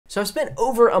So I've spent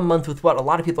over a month with what a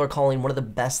lot of people are calling one of the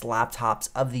best laptops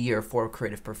of the year for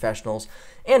creative professionals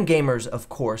and gamers, of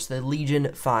course, the Legion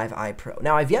 5i Pro.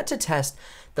 Now, I've yet to test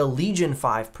the Legion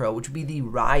 5 Pro, which would be the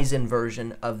Ryzen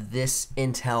version of this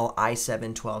Intel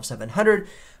i7-12700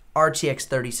 RTX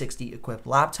 3060 equipped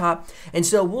laptop. And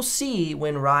so we'll see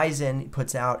when Ryzen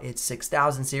puts out its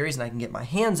 6000 series and I can get my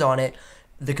hands on it,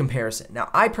 the comparison. Now,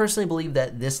 I personally believe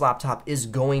that this laptop is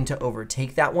going to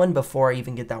overtake that one before I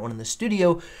even get that one in the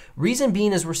studio. Reason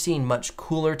being is we're seeing much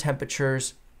cooler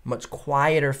temperatures, much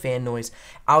quieter fan noise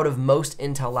out of most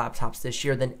Intel laptops this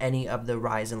year than any of the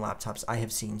Ryzen laptops I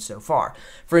have seen so far.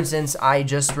 For instance, I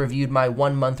just reviewed my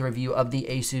 1 month review of the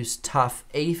Asus TUF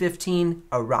A15,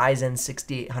 a Ryzen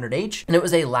 6800H, and it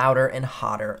was a louder and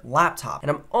hotter laptop. And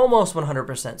I'm almost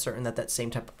 100% certain that that same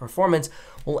type of performance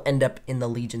will end up in the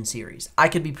Legion series. I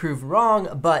could be proved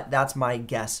wrong, but that's my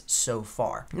guess so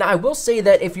far. Now, I will say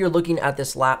that if you're looking at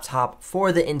this laptop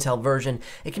for the Intel version,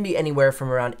 it can be anywhere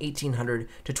from around $1,800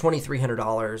 to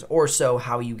 $2,300 or so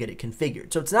how you get it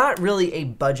configured. So it's not really a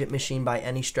budget machine by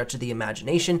any stretch of the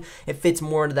imagination. It fits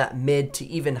more into that mid to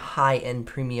even high-end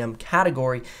premium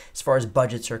category as far as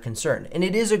budgets are concerned. And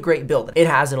it is a great build. It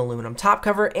has an aluminum top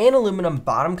cover and aluminum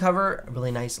bottom cover, a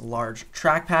really nice large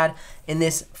trackpad, and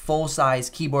this full-size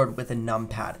keyboard with a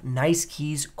numpad. Nice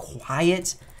keys,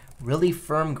 quiet, really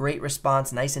firm, great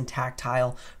response, nice and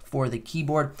tactile for the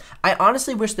keyboard. I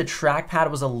honestly wish the trackpad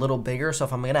was a little bigger, so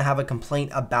if I'm gonna have a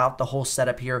complaint about the whole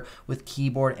setup here with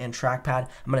keyboard and trackpad,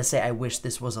 I'm gonna say I wish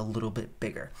this was a little bit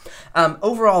bigger.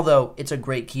 Overall though, it's a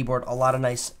great keyboard, a lot of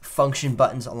nice function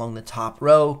buttons along the top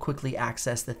row, quickly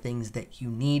access the things that you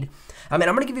need. And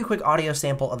I'm gonna give you a quick audio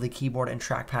sample of the keyboard and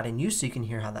trackpad in use so you can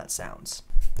hear how that sounds.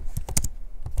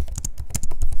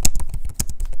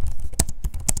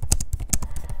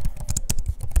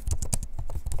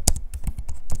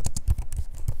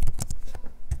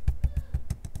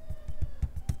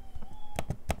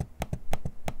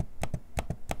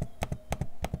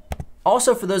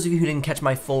 Also, for those of you who didn't catch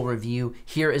my full review,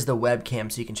 here is the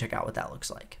webcam so you can check out what that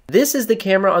looks like. This is the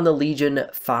camera on the Legion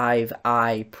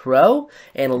 5i Pro,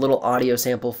 and a little audio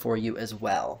sample for you as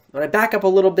well. When I back up a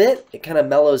little bit, it kind of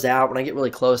mellows out. When I get really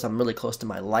close, I'm really close to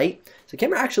my light. So the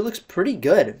camera actually looks pretty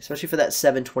good, especially for that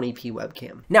 720p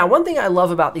webcam. Now, one thing I love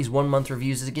about these 1 month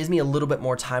reviews is it gives me a little bit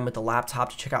more time with the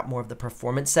laptop to check out more of the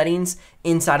performance settings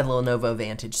inside of the Lenovo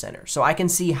Vantage Center. So I can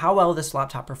see how well this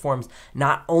laptop performs,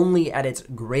 not only at its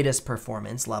greatest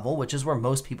performance level, which is where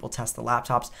most people test the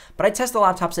laptops, but I test the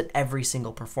laptops at every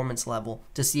single performance level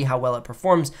to see how well it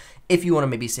performs if you want to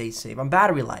maybe say save on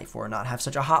battery life or not have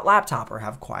such a hot laptop or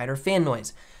have quieter fan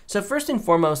noise. So first and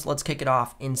foremost, let's kick it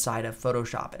off inside of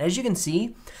Photoshop. And as you can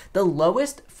see, the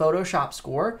lowest Photoshop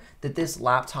score that this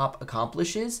laptop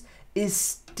accomplishes is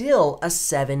still a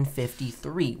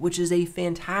 753, which is a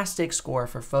fantastic score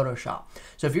for Photoshop.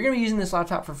 So if you're gonna be using this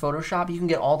laptop for Photoshop, you can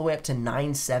get all the way up to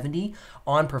 970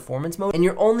 on performance mode, and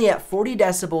you're only at 40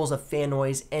 decibels of fan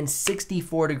noise and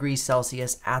 64 degrees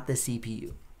Celsius at the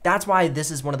CPU. That's why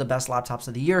this is one of the best laptops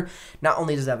of the year. Not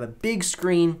only does it have a big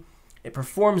screen, it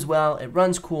performs well, it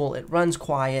runs cool, it runs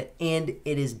quiet, and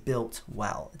it is built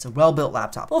well. It's a well-built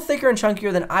laptop. A little thicker and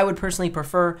chunkier than I would personally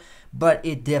prefer, but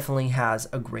it definitely has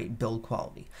a great build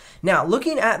quality. Now,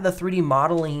 looking at the 3D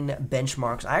modeling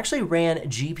benchmarks, I actually ran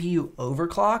GPU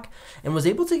overclock and was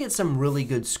able to get some really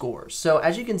good scores. So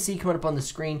as you can see coming up on the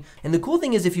screen, and the cool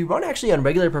thing is if you run actually on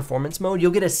regular performance mode,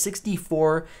 you'll get a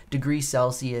 64 degrees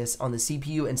Celsius on the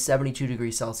CPU and 72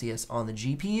 degrees Celsius on the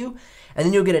GPU. And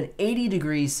then you'll get an 80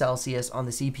 degrees Celsius on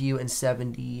the CPU and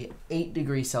 78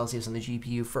 degrees Celsius on the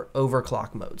GPU for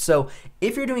overclock mode. So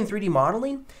if you're doing 3D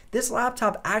modeling, this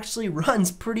laptop actually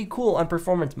runs pretty cool on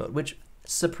performance mode, which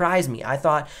surprised me. I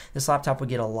thought this laptop would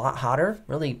get a lot hotter.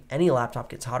 Really, any laptop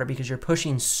gets hotter because you're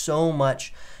pushing so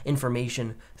much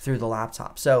information through the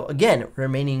laptop. So again,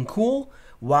 remaining cool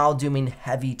while doing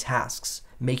heavy tasks,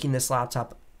 making this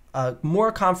laptop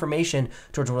more confirmation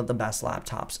towards one of the best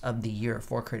laptops of the year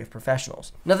for creative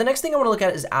professionals. Now, the next thing I want to look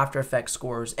at is After Effects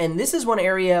scores. And this is one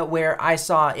area where I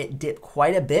saw it dip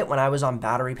quite a bit when I was on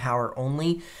battery power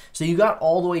only. So you got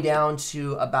all the way down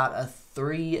to about a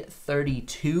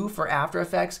 332 for After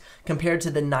Effects compared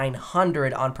to the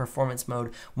 900 on performance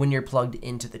mode when you're plugged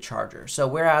into the charger. So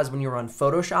whereas when you were on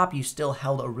Photoshop, you still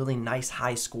held a really nice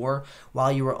high score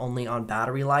while you were only on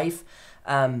battery life,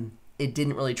 it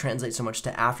didn't really translate so much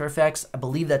to After Effects. I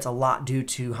believe that's a lot due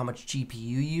to how much GPU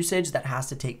usage that has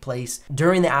to take place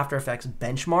during the After Effects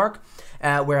benchmark,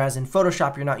 whereas in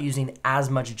Photoshop, you're not using as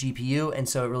much GPU, and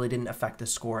so it really didn't affect the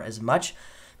score as much.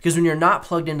 Because when you're not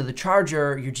plugged into the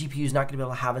charger, your GPU is not going to be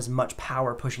able to have as much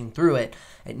power pushing through it.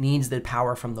 It needs the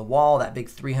power from the wall, that big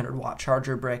 300-watt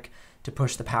charger brick, to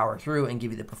push the power through and give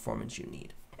you the performance you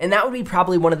need. And that would be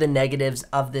probably one of the negatives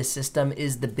of this system,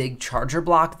 is the big charger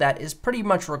block that is pretty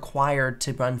much required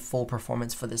to run full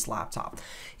performance for this laptop.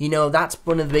 You know, that's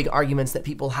one of the big arguments that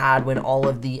people had when all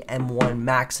of the M1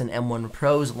 Max and M1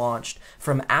 Pros launched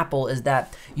from Apple, is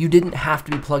that you didn't have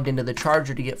to be plugged into the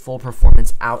charger to get full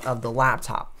performance out of the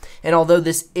laptop. And although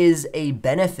this is a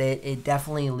benefit, it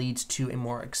definitely leads to a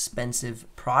more expensive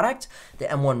product. The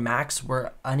M1 Max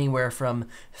were anywhere from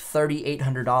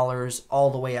 $3,800 all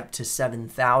the way up to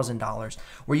 $7,000,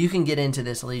 where you can get into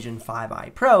this Legion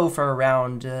 5i Pro for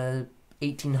around $1,800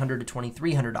 to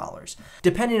 $2,300,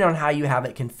 depending on how you have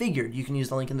it configured. You can use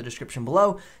the link in the description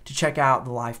below to check out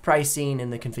the live pricing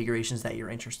and the configurations that you're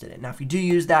interested in. Now, if you do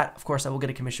use that, of course, I will get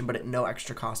a commission, but at no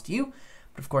extra cost to you.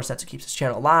 But of course, that's what keeps this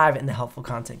channel alive and the helpful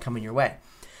content coming your way.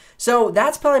 So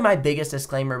that's probably my biggest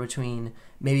disclaimer between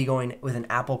maybe going with an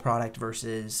Apple product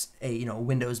versus a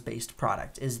Windows-based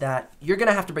product, is that you're going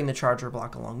to have to bring the charger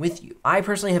block along with you. I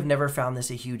personally have never found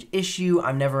this a huge issue.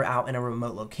 I'm never out in a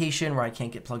remote location where I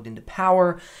can't get plugged into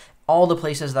power. All the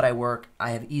places that I work, I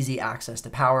have easy access to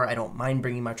power. I don't mind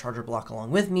bringing my charger block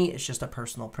along with me. It's just a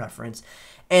personal preference.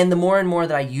 And the more and more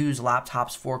that I use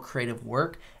laptops for creative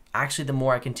work, actually the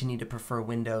more I continue to prefer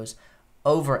Windows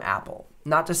over Apple.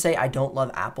 Not to say I don't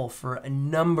love Apple for a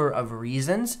number of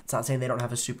reasons. It's not saying they don't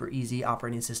have a super easy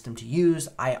operating system to use.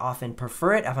 I often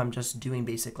prefer it if I'm just doing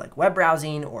basic like web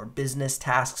browsing or business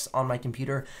tasks on my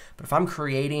computer. But if I'm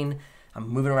creating, I'm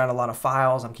moving around a lot of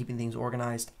files, I'm keeping things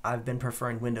organized, I've been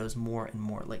preferring Windows more and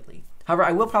more lately. However,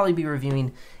 I will probably be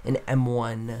reviewing an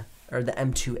M1 or the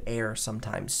M2 Air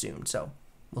sometime soon. So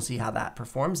we'll see how that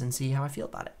performs and see how I feel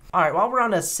about it. All right, while we're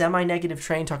on a semi-negative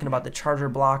train talking about the charger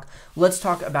block, let's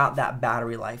talk about that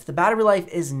battery life. The battery life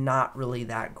is not really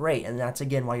that great, and that's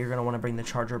again why you're gonna wanna bring the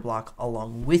charger block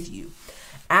along with you.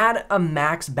 At a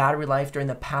max battery life during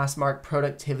the Passmark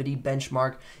productivity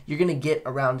benchmark, you're gonna get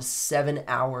around 7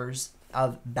 hours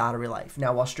of battery life.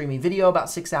 Now, while streaming video, about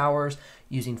 6 hours,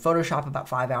 using Photoshop about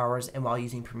 5 hours, and while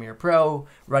using Premiere Pro,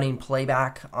 running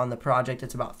playback on the project,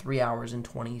 it's about 3 hours and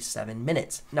 27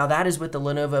 minutes. Now, that is with the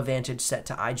Lenovo Vantage set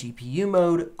to iGPU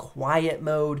mode, quiet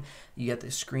mode. You get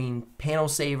the screen panel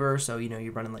saver, so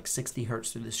you're running like 60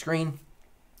 hertz through the screen.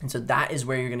 And so that is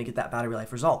where you're gonna get that battery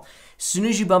life result. As soon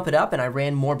as you bump it up, and I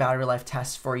ran more battery life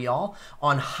tests for y'all,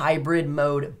 on hybrid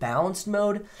mode, balanced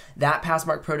mode, that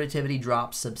Passmark productivity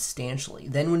drops substantially.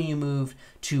 Then when you move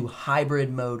to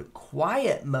hybrid mode,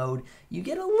 quiet mode, you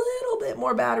get a little bit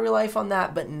more battery life on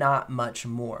that, but not much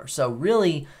more. So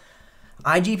really,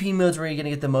 iGPU mode's where you're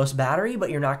gonna get the most battery, but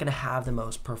you're not gonna have the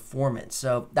most performance.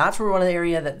 So that's where one of the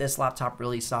area that this laptop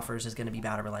really suffers is gonna be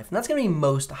battery life. And that's gonna be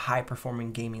most high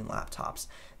performing gaming laptops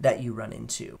that you run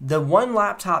into. The one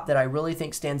laptop that I really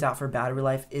think stands out for battery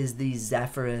life is the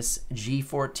Zephyrus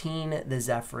G14, the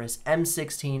Zephyrus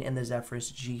M16, and the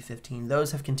Zephyrus G15.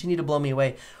 Those have continued to blow me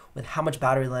away with how much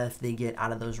battery life they get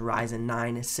out of those Ryzen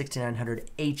 9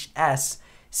 6900HS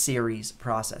series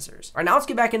processors. All right, now let's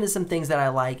get back into some things that I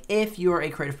like. If you're a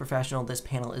creative professional, this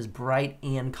panel is bright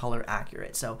and color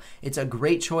accurate. So it's a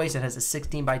great choice. It has a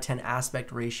 16:10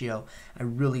 aspect ratio. I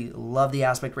really love the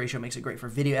aspect ratio. It makes it great for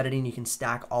video editing. You can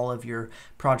stack all of your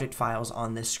project files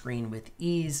on this screen with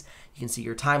ease. You can see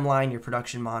your timeline, your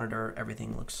production monitor,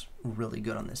 everything looks really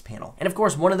good on this panel. And of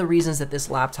course, one of the reasons that this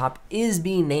laptop is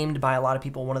being named by a lot of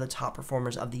people one of the top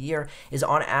performers of the year is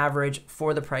on average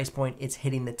for the price point, it's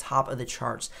hitting the top of the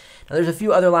charts. Now there's a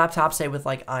few other laptops, say with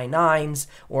like i9s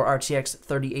or RTX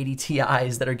 3080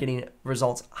 Ti's that are getting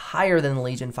results higher than the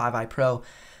Legion 5i Pro,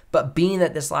 but being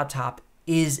that this laptop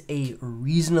is a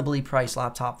reasonably priced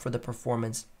laptop for the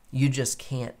performance, you just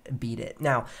can't beat it.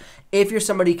 Now, if you're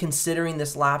somebody considering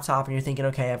this laptop and you're thinking,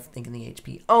 okay, I'm thinking the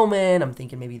HP Omen, I'm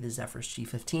thinking maybe the Zephyrus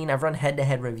G15, I've run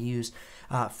head-to-head reviews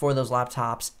for those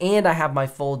laptops, and I have my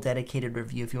full dedicated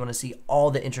review if you want to see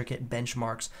all the intricate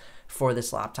benchmarks for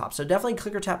this laptop. So definitely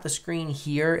click or tap the screen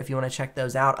here if you want to check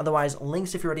those out. Otherwise,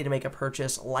 links if you're ready to make a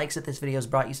purchase, likes if this video has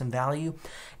brought you some value,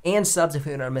 and subs if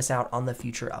you don't want to miss out on the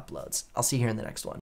future uploads. I'll see you here in the next one.